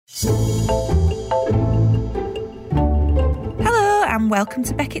Hello and welcome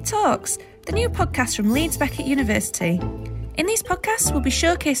to Beckett Talks, the new podcast from Leeds Beckett University. In these podcasts, we'll be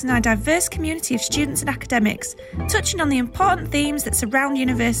showcasing our diverse community of students and academics, touching on the important themes that surround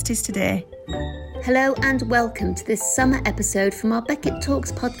universities today. Hello and welcome to this summer episode from our Beckett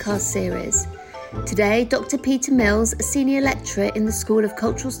Talks podcast series. Today, Dr. Peter Mills, a senior lecturer in the School of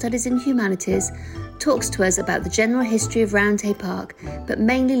Cultural Studies and Humanities, talks to us about the general history of Roundhay Park, but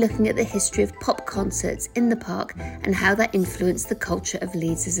mainly looking at the history of pop concerts in the park and how that influenced the culture of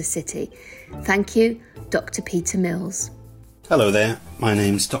Leeds as a city. Thank you, Dr. Peter Mills. Hello there, my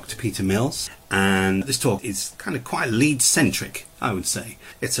name's Dr. Peter Mills, and this talk is kind of quite Leeds-centric, I would say.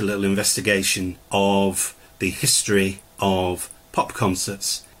 It's a little investigation of the history of pop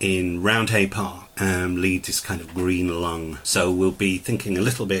concerts in Roundhay Park. Leeds is kind of green lung, so we'll be thinking a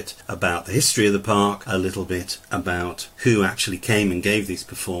little bit about the history of the park, a little bit about who actually came and gave these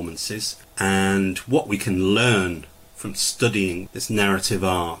performances, and what we can learn from studying this narrative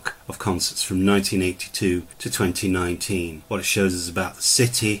arc of concerts from 1982 to 2019. What it shows us about the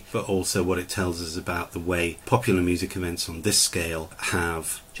city, but also what it tells us about the way popular music events on this scale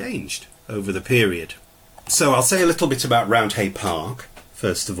have changed over the period. So I'll say a little bit about Roundhay Park.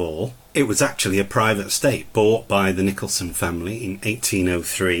 First of all, it was actually a private estate bought by the Nicholson family in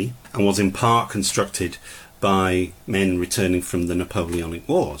 1803 and was in part constructed by men returning from the Napoleonic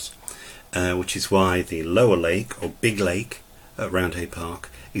Wars, which is why the lower lake, or Big Lake, at Roundhay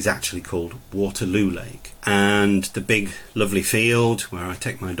Park is actually called Waterloo Lake. And the big lovely field where I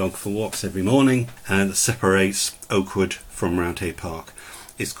take my dog for walks every morning that separates Oakwood from Roundhay Park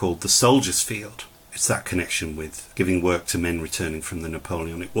is called the Soldiers' Field. It's that connection with giving work to men returning from the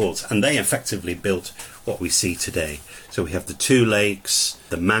Napoleonic Wars. And they effectively built what we see today. So we have the two lakes,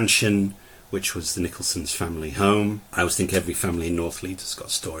 the mansion, which was the Nicholson's family home. I always think every family in North Leeds has got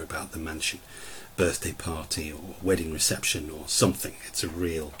a story about the mansion. Birthday party or wedding reception or something. It's a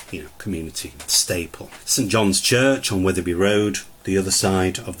real, community staple. St John's Church on Wetherby Road, the other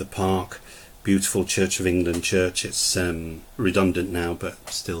side of the park. Beautiful Church of England church. It's redundant now, but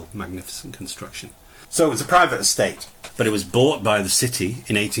still magnificent construction. So it was a private estate, but it was bought by the city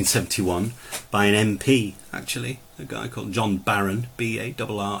in 1871 by an MP, actually, a guy called John Barron,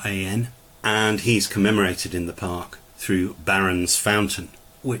 B-A-R-R-A-N, and he's commemorated in the park through Barron's Fountain,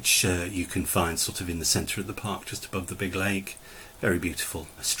 which you can find sort of in the centre of the park, just above the big lake. Very beautiful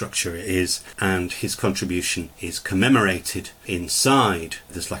structure it is, and his contribution is commemorated inside.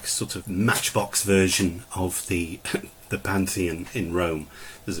 There's like a sort of matchbox version of the the Pantheon in Rome.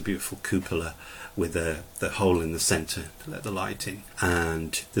 There's a beautiful cupola with the hole in the centre to let the light in,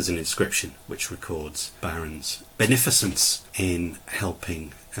 and there's an inscription which records Barron's beneficence in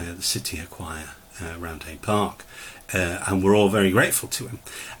helping the city acquire Roundhay Park. And we're all very grateful to him,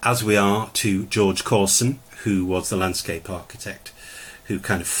 as we are to George Corson, who was the landscape architect who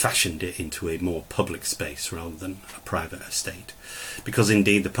kind of fashioned it into a more public space rather than a private estate, because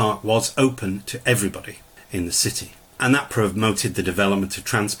indeed the park was open to everybody in the city, and that promoted the development of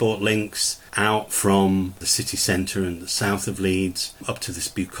transport links out from the city centre and the south of Leeds up to this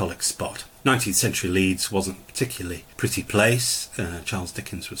bucolic spot. 19th century Leeds wasn't a particularly pretty place. Charles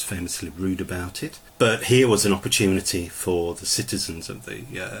Dickens was famously rude about it. But here was an opportunity for the citizens of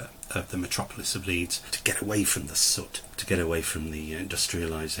the metropolis of Leeds to get away from the soot, to get away from the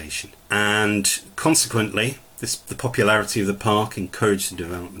industrialisation. And consequently, the popularity of the park encouraged the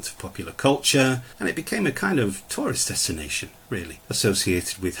development of popular culture, and it became a kind of tourist destination, really,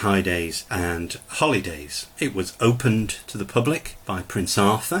 associated with high days and holidays. It was opened to the public by Prince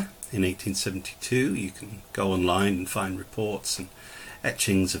Arthur in 1872. You can go online and find reports and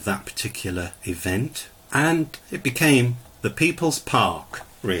etchings of that particular event. And it became the People's Park,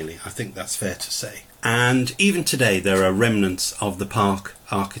 really. I think that's fair to say. And even today there are remnants of the park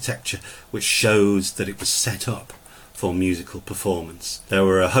architecture which shows that it was set up for musical performance. There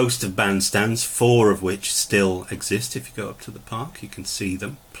were a host of bandstands, 4 of which still exist. If you go up to the park, you can see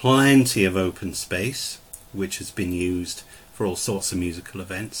them. Plenty of open space, which has been used for all sorts of musical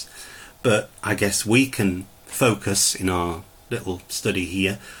events. But I guess we can focus in our little study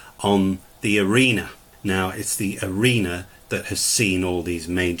here on the arena. Now, it's the arena that has seen all these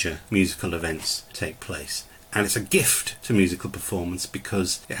major musical events take place. And it's a gift to musical performance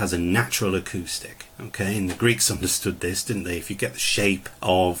because it has a natural acoustic. Okay, and the Greeks understood this, didn't they? If you get the shape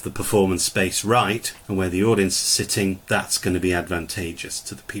of the performance space right and where the audience is sitting, that's going to be advantageous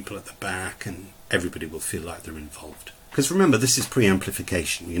to the people at the back, and everybody will feel like they're involved. Because remember, this is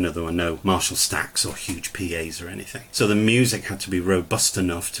pre-amplification. You know, there were no Marshall stacks or huge PAs or anything. So the music had to be robust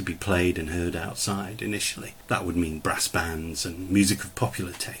enough to be played and heard outside initially. That would mean brass bands and music of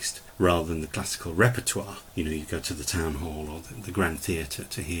popular taste, rather than the classical repertoire. You know, you go to the town hall or the Grand Theatre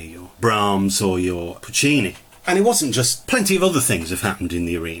to hear your Brahms or your Puccini. And it wasn't just, plenty of other things have happened in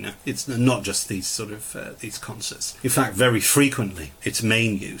the arena. It's not just these sort of, these concerts. In fact, very frequently, its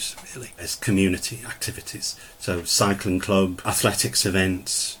main use, really, is community activities. So cycling club, athletics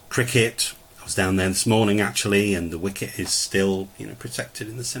events, cricket. I was down there this morning, actually, and the wicket is still, you know, protected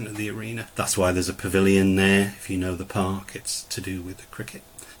in the centre of the arena. That's why there's a pavilion there, if you know the park. It's to do with the cricket.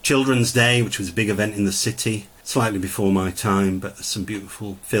 Children's Day, which was a big event in the city, slightly before my time, but there's some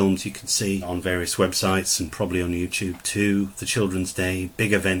beautiful films you can see on various websites and probably on YouTube too. The Children's Day,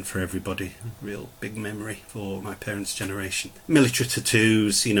 big event for everybody, real big memory for my parents' generation. Military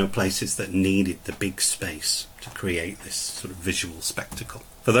tattoos, you know, places that needed the big space to create this sort of visual spectacle.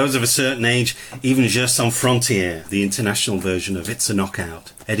 For those of a certain age, even Jeux Sans Frontières, the international version of It's a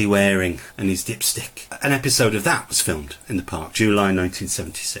Knockout, Eddie Waring and his dipstick. An episode of that was filmed in the park, July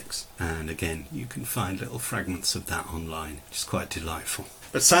 1976. And again, you can find little fragments of that online, which is quite delightful.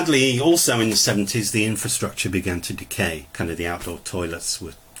 But sadly, also in the 70s, the infrastructure began to decay. Kind of the outdoor toilets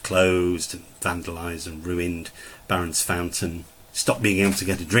were closed and vandalised and ruined. Barron's Fountain stopped being able to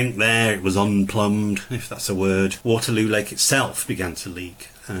get a drink there. It was unplumbed, if that's a word. Waterloo Lake itself began to leak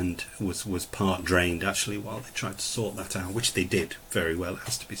and was part drained, actually, while they tried to sort that out, which they did very well, it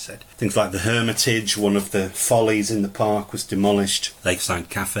has to be said. Things like the Hermitage, one of the follies in the park, was demolished. Lakeside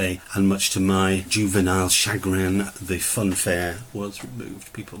Cafe, and much to my juvenile chagrin, the fun fair was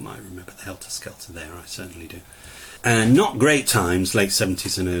removed. People might remember the helter-skelter there, I certainly do. Not great times, late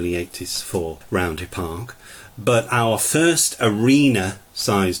 70s and early 80s for Roundhay Park. But our first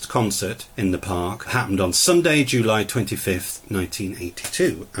arena-sized concert in the park happened on Sunday, July 25th,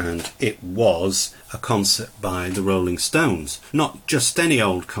 1982, and it was a concert by the Rolling Stones. Not just any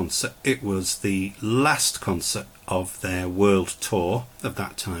old concert, it was the last concert of their world tour of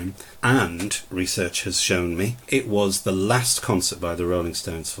that time, and research has shown me it was the last concert by the Rolling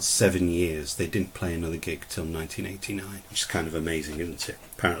Stones for 7 years. They didn't play another gig till 1989, which is kind of amazing, isn't it?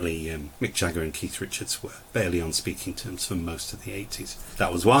 Apparently Mick Jagger and Keith Richards were barely on speaking terms for most of the 80s.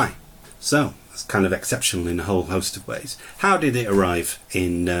 That was why. So, it's kind of exceptional in a whole host of ways. How did it arrive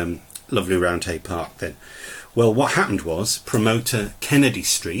in lovely Roundhay Park then? Well, what happened was promoter Kennedy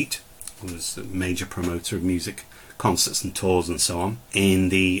Street, who was a major promoter of music, concerts and tours and so on, in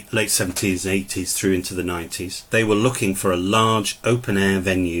the late 70s, 80s through into the 90s, they were looking for a large open-air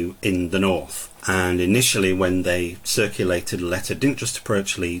venue in the north. And initially, when they circulated a letter, didn't just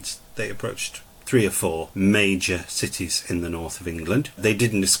approach Leeds, they approached 3 or 4 major cities in the north of England. They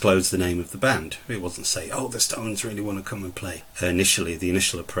didn't disclose the name of the band. It wasn't say, oh, the Stones really want to come and play. Initially, the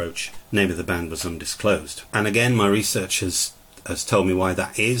initial approach, name of the band was undisclosed. And again, my research has told me why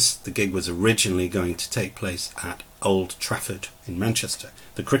that is. The gig was originally going to take place at Old Trafford in Manchester,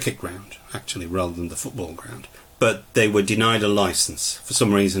 the cricket ground, actually, rather than the football ground. But they were denied a licence. For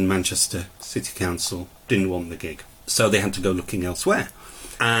some reason, Manchester City Council didn't want the gig. So they had to go looking elsewhere.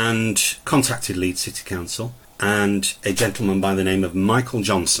 And contacted Leeds City Council, and a gentleman by the name of Michael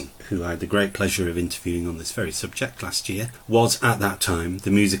Johnson, who I had the great pleasure of interviewing on this very subject last year, was at that time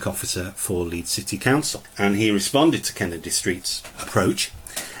the music officer for Leeds City Council. And he responded to Kennedy Street's approach,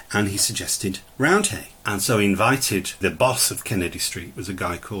 and he suggested Roundhay. And so he invited the boss of Kennedy Street, was a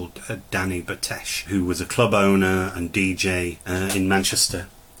guy called Danny Batesh, who was a club owner and DJ in Manchester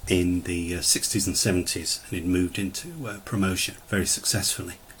in the 60s and 70s, and he'd moved into promotion very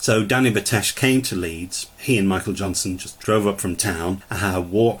successfully. So Danny Batesh came to Leeds. He and Michael Johnson just drove up from town and had a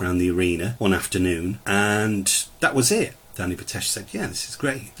walk around the arena one afternoon, and that was it. Danny Batesh said, yeah, this is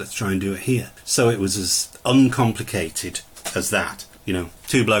great, let's try and do it here. So it was as uncomplicated as that. You know,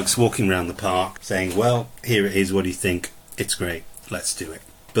 2 blokes walking around the park saying, well, here it is, what do you think? It's great, let's do it.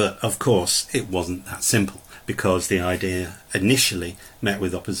 But of course, it wasn't that simple, because the idea initially met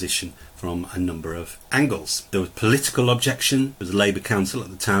with opposition from a number of angles. There was political objection. There was a Labour council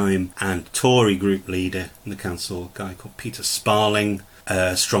at the time, and Tory group leader in the council, a guy called Peter Sparling,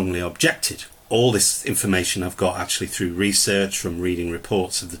 strongly objected. All this information I've got actually through research, from reading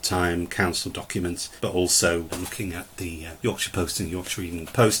reports of the time, council documents, but also looking at the Yorkshire Post and Yorkshire Evening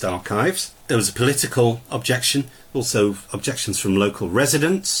Post archives. There was a political objection, also objections from local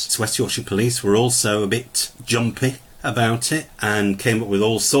residents. West Yorkshire Police were also a bit jumpy about it and came up with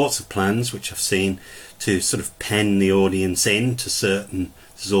all sorts of plans, which I've seen, to sort of pen the audience in to certain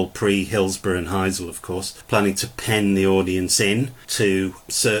This is all pre-Hillsborough and Heysel, of course, planning to pen the audience in to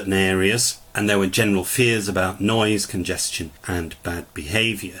certain areas, and there were general fears about noise, congestion and bad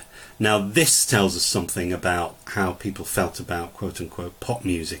behaviour. Now this tells us something about how people felt about quote-unquote pop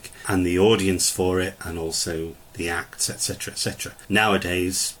music and the audience for it, and also the acts, etc., etc.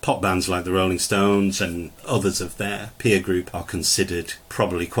 Nowadays, pop bands like the Rolling Stones and others of their peer group are considered,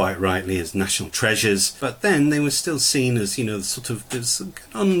 probably quite rightly, as national treasures, but then they were still seen as, there's an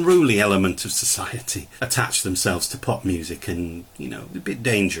unruly element of society attached themselves to pop music and, a bit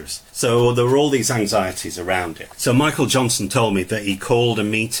dangerous. So there were all these anxieties around it. So Michael Johnson told me that he called a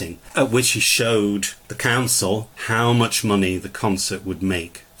meeting at which he showed the council how much money the concert would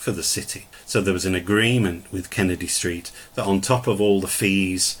make for the city. So there was an agreement with Kennedy Street that on top of all the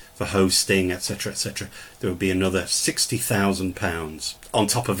fees for hosting, etc., etc., there would be another £60,000 on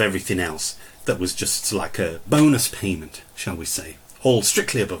top of everything else that was just like a bonus payment, shall we say. All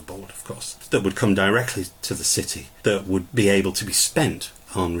strictly above board, of course, that would come directly to the city, that would be able to be spent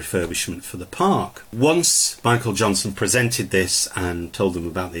on refurbishment for the park. Once Michael Johnson presented this and told them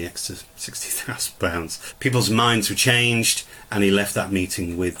about the extra £60,000, people's minds were changed, and he left that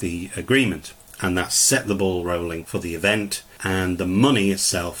meeting with the agreement, and that set the ball rolling for the event, and the money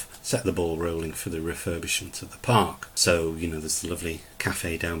itself set the ball rolling for the refurbishment of the park. So, there's the lovely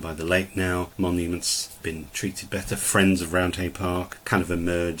cafe down by the lake now. Monument's been treated better. Friends of Roundhay Park kind of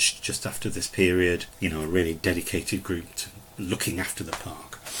emerged just after this period. A really dedicated group to looking after the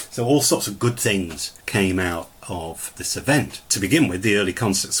park. So all sorts of good things came out of this event. To begin with, the early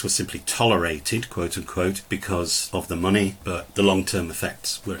concerts were simply tolerated, quote unquote, because of the money, but the long-term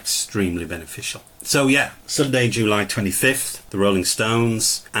effects were extremely beneficial. So yeah, Sunday, July 25th, the Rolling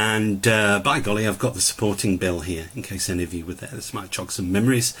Stones, and by golly, I've got the supporting bill here, in case any of you were there. This might jog some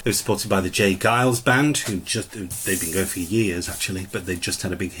memories. It was supported by the J. Giles Band, they've been going for years actually, but they just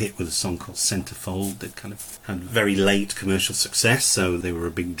had a big hit with a song called Centerfold that kind of had very late commercial success, so they were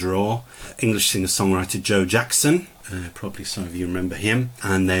a big draw. English singer-songwriter Joe Jackson, probably some of you remember him,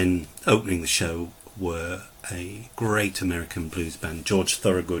 and then opening the show were a great American blues band, George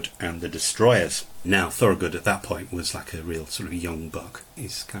Thorogood and the Destroyers. Now, Thorogood at that point was like a real sort of young buck.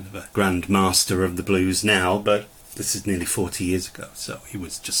 He's kind of a grand master of the blues now, but this is nearly 40 years ago, so he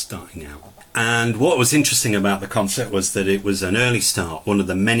was just starting out. And what was interesting about the concert was that it was an early start. One of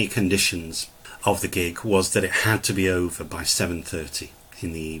the many conditions of the gig was that it had to be over by 7:30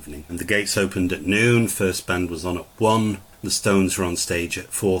 in the evening. And the gates opened at noon, first band was on at 1, the Stones were on stage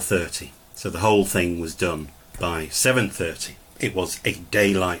at 4:30. So the whole thing was done by 7:30. It was a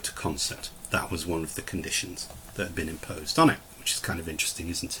daylight concert. That was one of the conditions that had been imposed on it, which is kind of interesting,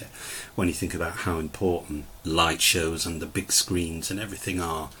 isn't it? When you think about how important light shows and the big screens and everything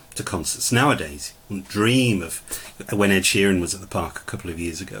are to concerts nowadays. You wouldn't dream of, when Ed Sheeran was at the park a couple of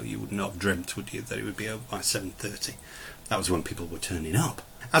years ago, you would not have dreamt, would you, that it would be over by 7:30. That was when people were turning up.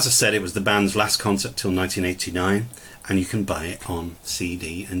 As I said, it was the band's last concert till 1989, and you can buy it on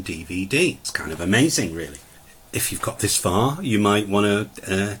CD and DVD. It's kind of amazing, really. If you've got this far, you might want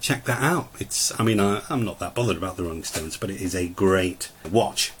to check that out. I'm not that bothered about the Rolling Stones, but it is a great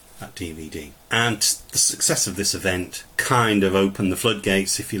watch, that DVD. And the success of this event kind of opened the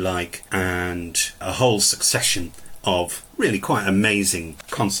floodgates, if you like, and a whole succession of really quite amazing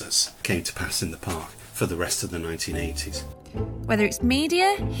concerts came to pass in the park for the rest of the 1980s. Whether it's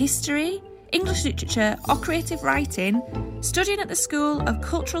media, history, English literature or creative writing, studying at the School of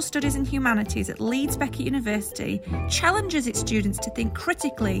Cultural Studies and Humanities at Leeds Beckett University challenges its students to think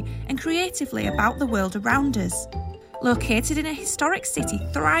critically and creatively about the world around us. Located in a historic city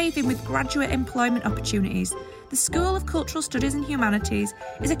thriving with graduate employment opportunities, the School of Cultural Studies and Humanities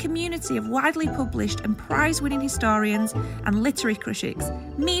is a community of widely published and prize-winning historians and literary critics,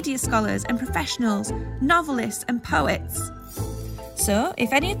 media scholars and professionals, novelists and poets. So,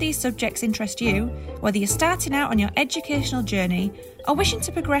 if any of these subjects interest you, whether you're starting out on your educational journey or wishing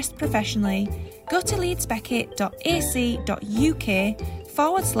to progress professionally, go to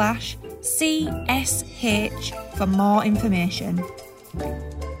leedsbeckett.ac.uk/CSH for more information.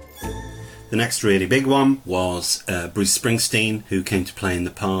 The next really big one was Bruce Springsteen, who came to play in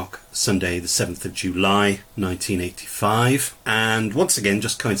the park Sunday the 7th of July 1985. And once again,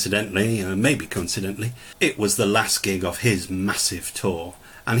 just coincidentally, maybe coincidentally, it was the last gig of his massive tour.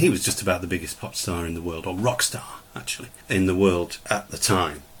 And he was just about the biggest pop star in the world, or rock star, actually, in the world at the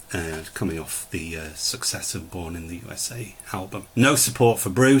time. Coming off the success of Born in the USA album. No support for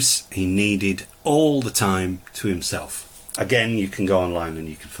Bruce. He needed all the time to himself. Again, you can go online and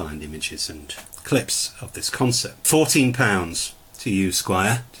you can find images and clips of this concert. £14 to you,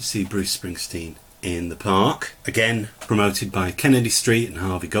 Squire, to see Bruce Springsteen in the Park, again promoted by Kennedy Street, and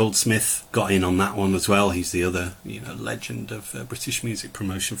Harvey Goldsmith got in on that one as well. He's the other, legend of British music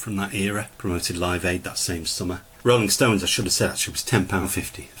promotion from that era. Promoted Live Aid that same summer. Rolling Stones, I should have said, actually was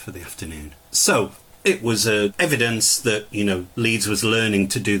 £10.50 for the afternoon. So it was evidence that, Leeds was learning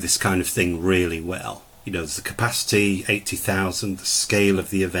to do this kind of thing really well. There's the capacity, 80,000, the scale of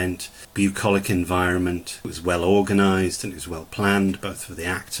the event, bucolic environment. It was well organised and it was well planned, both for the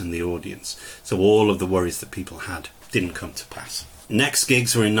act and the audience. So all of the worries that people had didn't come to pass. Next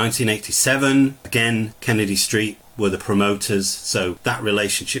gigs were in 1987. Again, Kennedy Street were the promoters. So that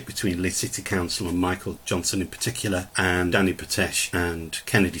relationship between Leeds City Council and Michael Johnson in particular, and Danny Patesh and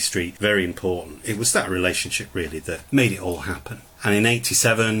Kennedy Street, very important. It was that relationship really that made it all happen. And in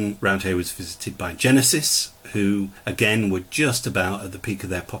 87, Roundhay was visited by Genesis, who again were just about at the peak of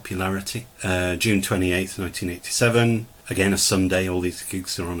their popularity. June 28th, 1987, again a Sunday, all these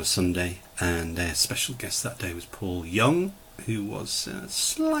gigs are on a Sunday, and their special guest that day was Paul Young, who was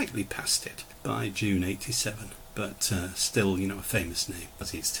slightly past it by June 87, but still, a famous name,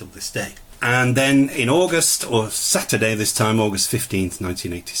 as he is till this day. And then in August, or Saturday this time, August 15th,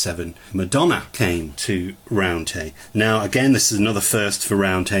 1987, Madonna came to Roundhay. Now, again, this is another first for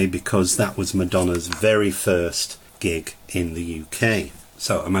Roundhay because that was Madonna's very first gig in the UK.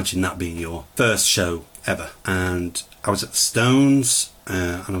 So imagine that being your first show ever. And I was at the Stones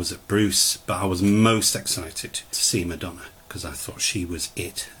and I was at Bruce, but I was most excited to see Madonna because I thought she was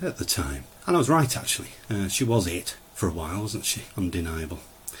it at the time. And I was right, actually. She was it for a while, wasn't she? Undeniable.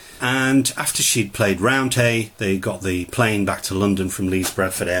 And after she'd played Roundhay, they got the plane back to London from Leeds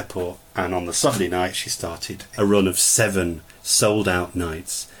Bradford Airport, and on the Sunday night she started a run of 7 sold-out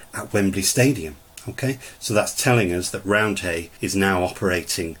nights at Wembley Stadium. Okay, so that's telling us that Roundhay is now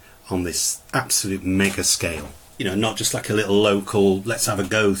operating on this absolute mega scale. Not just like a little local, let's have a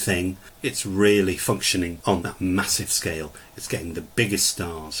go thing. It's really functioning on that massive scale. It's getting the biggest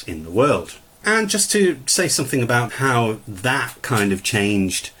stars in the world. And just to say something about how that kind of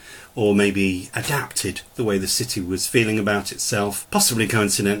changed or maybe adapted the way the city was feeling about itself. Possibly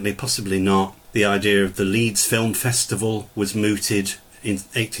coincidentally, possibly not. The idea of the Leeds Film Festival was mooted in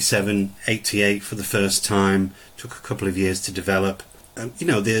 87, 88 for the first time. Took a couple of years to develop.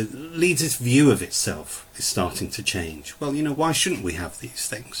 The Leeds' view of itself is starting to change. Well, why shouldn't we have these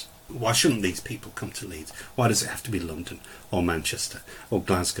things? Why shouldn't these people come to Leeds? Why does it have to be London or Manchester or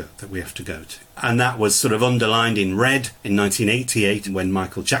Glasgow that we have to go to? And that was sort of underlined in red in 1988 when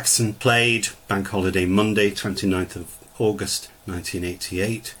Michael Jackson played Bank Holiday Monday, 29th of August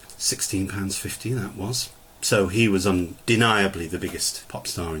 1988. £16.50 that was. So he was undeniably the biggest pop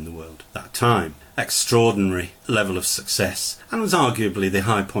star in the world at that time. Extraordinary level of success, and was arguably the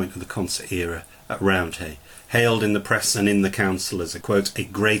high point of the concert era at Roundhay. Hailed in the press and in the council as a, quote, a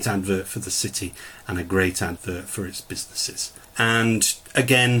great advert for the city and a great advert for its businesses. And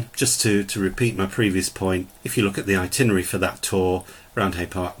again, just to repeat my previous point, if you look at the itinerary for that tour, Roundhay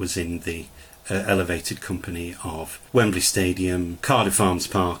Park was in the elevated company of Wembley Stadium, Cardiff Arms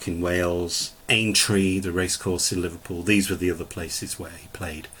Park in Wales, Aintree, the racecourse in Liverpool. These were the other places where he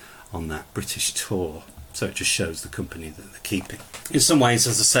played on that British tour. So it just shows the company that they're keeping. In some ways,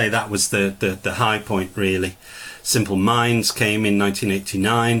 as I say, that was the high point, really. Simple Minds came in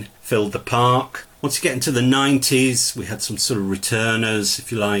 1989, filled the park. Once you get into the 90s, we had some sort of returners,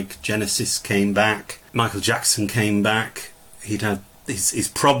 if you like. Genesis came back. Michael Jackson came back. He'd had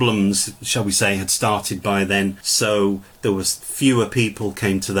his problems, shall we say, had started by then. So there was fewer people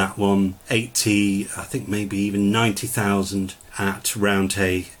came to that one. 80, I think maybe even 90,000 at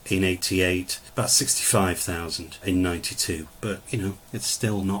Roundhay in 88. About 65,000 in 92. But, it's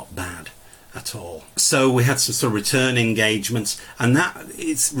still not bad at all. So we had some sort of return engagements, and that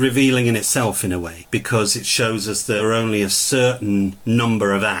is revealing in itself in a way, because it shows us there are only a certain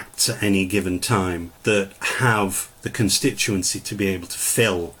number of acts at any given time that have the constituency to be able to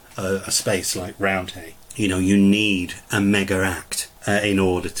fill a space like Roundhay. You need a mega act in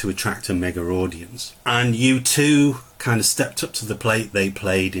order to attract a mega audience. And U2 kind of stepped up to the plate. They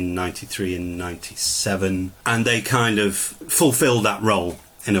played in 93 and 97, and they kind of fulfilled that role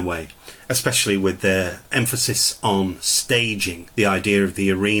in a way, especially with their emphasis on staging. The idea of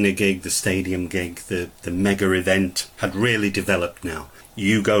the arena gig, the stadium gig, the mega event had really developed now.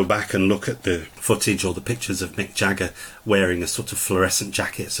 You go back and look at the footage or the pictures of Mick Jagger wearing a sort of fluorescent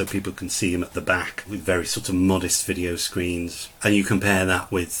jacket so people can see him at the back with very sort of modest video screens, and you compare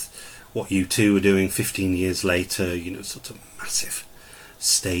that with what U2 were doing 15 years later, sort of massive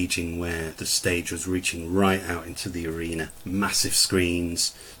staging where the stage was reaching right out into the arena. Massive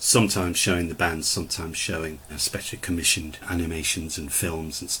screens, sometimes showing the bands, sometimes showing specially commissioned animations and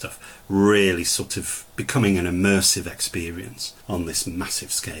films and stuff. Really sort of becoming an immersive experience on this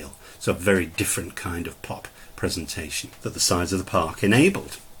massive scale. So a very different kind of pop presentation that the size of the park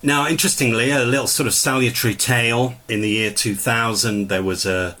enabled. Now, interestingly, a little sort of salutary tale, in the year 2000 there was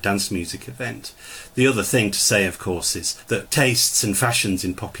a dance music event. The other thing to say, of course, is that tastes and fashions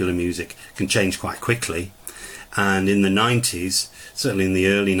in popular music can change quite quickly. And in the 90s, certainly in the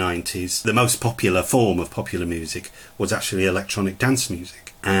early 90s, the most popular form of popular music was actually electronic dance music.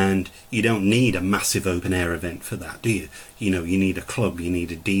 And you don't need a massive open-air event for that, do you? You know, you need a club, you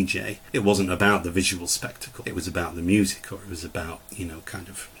need a DJ. It wasn't about the visual spectacle. It was about the music, or it was about, you know, kind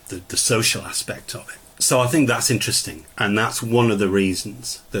of the social aspect of it. So I think that's interesting, and that's one of the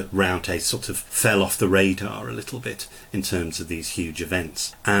reasons that Roundhay sort of fell off the radar a little bit in terms of these huge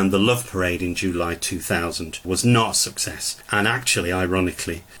events. And the Love Parade in July 2000 was not a success, and actually,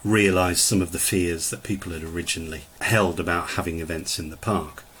 ironically, realised some of the fears that people had originally held about having events in the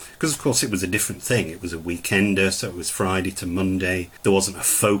park. Because, of course, it was a different thing. It was a weekender, so it was Friday to Monday. There wasn't a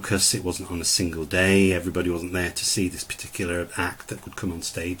focus. It wasn't on a single day. Everybody wasn't there to see this particular act that would come on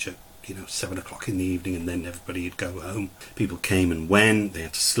stage at 7 o'clock in the evening, and then everybody would go home. People came and went. They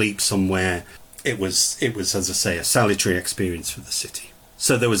had to sleep somewhere. It was, as I say, a salutary experience for the city.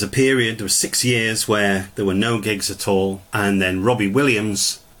 So there was a period, there were 6 years where there were no gigs at all, and then Robbie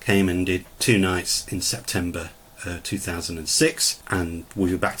Williams came and did 2 nights in September 2006, and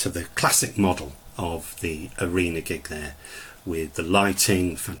we were back to the classic model of the arena gig there, with the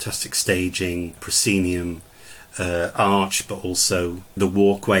lighting, fantastic staging, proscenium, arch, but also the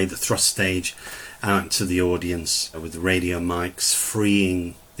walkway, the thrust stage out to the audience with the radio mics,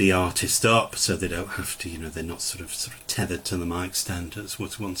 freeing the artist up so they don't have to, they're not sort of tethered to the mic stand as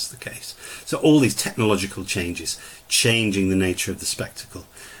was once the case. So all these technological changes, changing the nature of the spectacle,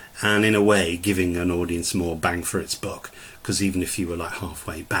 and in a way giving an audience more bang for its buck, because even if you were like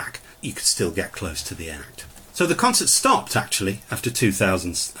halfway back, you could still get close to the act. So the concert stopped actually after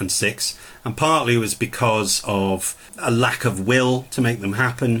 2006, and partly it was because of a lack of will to make them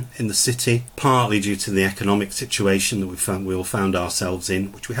happen in the city, partly due to the economic situation that we all found ourselves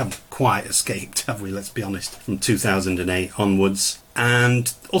in, which we haven't quite escaped, have we, let's be honest, from 2008 onwards.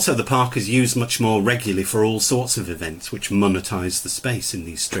 And also the park is used much more regularly for all sorts of events which monetise the space in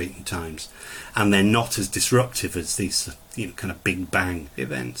these straitened times, and they're not as disruptive as these kind of big bang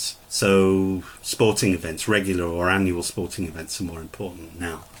events. So sporting events, regular or annual sporting events, are more important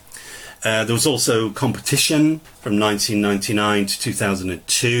now. There was also competition from 1999 to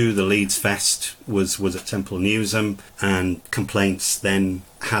 2002. The Leeds Fest was at Temple Newsam, and complaints then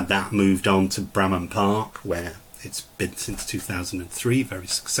had that moved on to Bramham Park, where it's been since 2003 very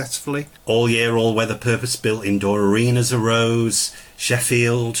successfully. All year, all weather purpose-built indoor arenas arose.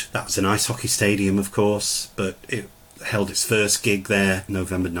 Sheffield, that was an ice hockey stadium, of course, but it held its first gig there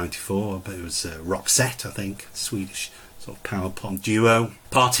November 94, but it was Roxette, I think, Swedish sort of power pop duo.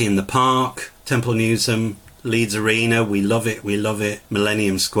 Party in the Park, Temple Newsam, Leeds Arena, we love it.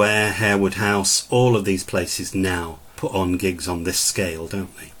 Millennium Square, Harewood House, all of these places now put on gigs on this scale,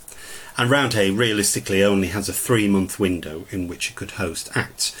 don't they? And Roundhay realistically only has a 3-month window in which it could host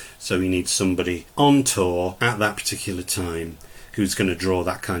acts, so you need somebody on tour at that particular time who's going to draw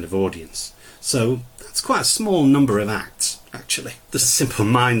that kind of audience. So that's quite a small number of acts, actually. The Simple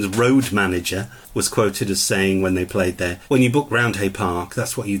Minds road manager was quoted as saying when they played there, "When you book Roundhay Park,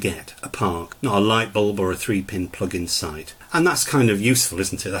 that's what you get, a park, not a light bulb or a 3-pin plug-in site." And that's kind of useful,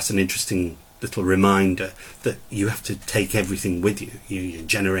 isn't it? That's an interesting little reminder that you have to take everything with you, your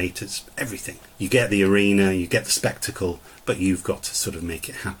generators, everything. You get the arena, you get the spectacle, but you've got to sort of make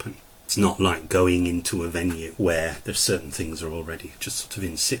it happen. It's not like going into a venue where there's certain things are already just sort of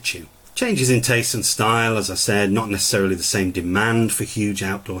in situ. Changes in taste and style, as I said, not necessarily the same demand for huge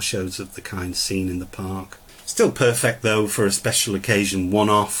outdoor shows of the kind seen in the park. Still perfect though for a special occasion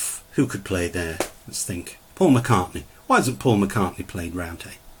one-off. Who could play there? Let's think. Paul McCartney. Why hasn't Paul McCartney played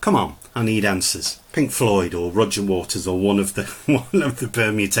Roundhay? Come on, I need answers. Pink Floyd or Roger Waters or one of the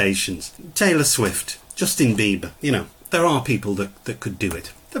permutations. Taylor Swift, Justin Bieber. There are people that could do it.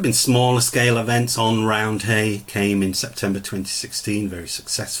 There have been smaller scale events on Roundhay, came in September 2016, very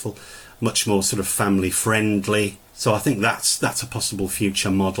successful, much more sort of family friendly. So I think that's a possible future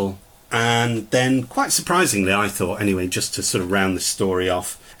model. And then, quite surprisingly, I thought, anyway, just to sort of round this story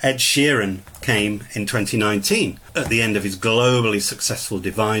off, Ed Sheeran came in 2019 at the end of his globally successful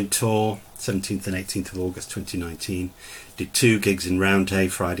Divide tour, 17th and 18th of August 2019. Did 2 gigs in Roundhay,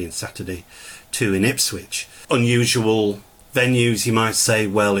 Friday and Saturday, 2 in Ipswich. Unusual venues, you might say,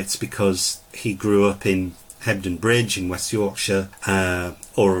 well, it's because he grew up in Hebden Bridge in West Yorkshire,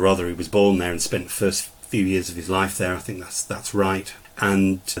 or rather he was born there and spent the first few years of his life there. I think that's right.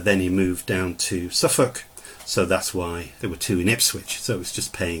 And then he moved down to Suffolk, so that's why there were 2 in Ipswich. So it was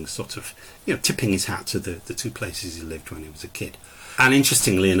just paying sort of, tipping his hat to the 2 places he lived when he was a kid. And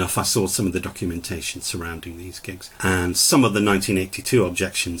interestingly enough, I saw some of the documentation surrounding these gigs, and some of the 1982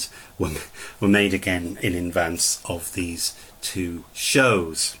 objections were made again in advance of these 2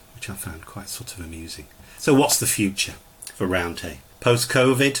 shows, which I found quite sort of amusing. So what's the future for Roundhay?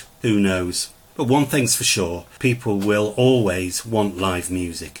 Post-COVID, who knows? But one thing's for sure, people will always want live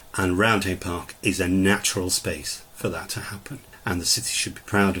music, and Roundhay Park is a natural space for that to happen. And the city should be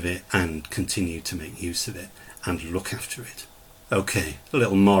proud of it and continue to make use of it and look after it. Okay, a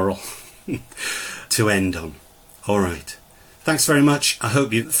little moral to end on. All right. Thanks very much. I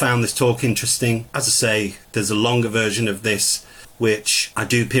hope you found this talk interesting. As I say, there's a longer version of this, which I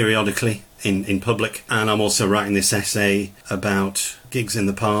do periodically in public, and I'm also writing this essay about gigs in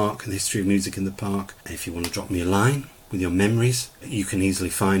the park and the history of music in the park. If you want to drop me a line with your memories, you can easily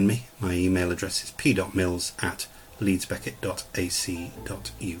find me. My email address is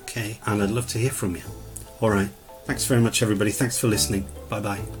p.mills@leedsbeckett.ac.uk, and I'd love to hear from you. All right. Thanks very much, everybody. Thanks for listening.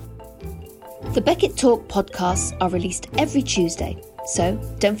 Bye-bye. The Beckett Talk podcasts are released every Tuesday, so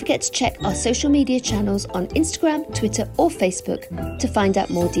don't forget to check our social media channels on Instagram, Twitter or Facebook to find out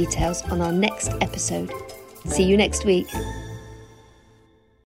more details on our next episode. See you next week.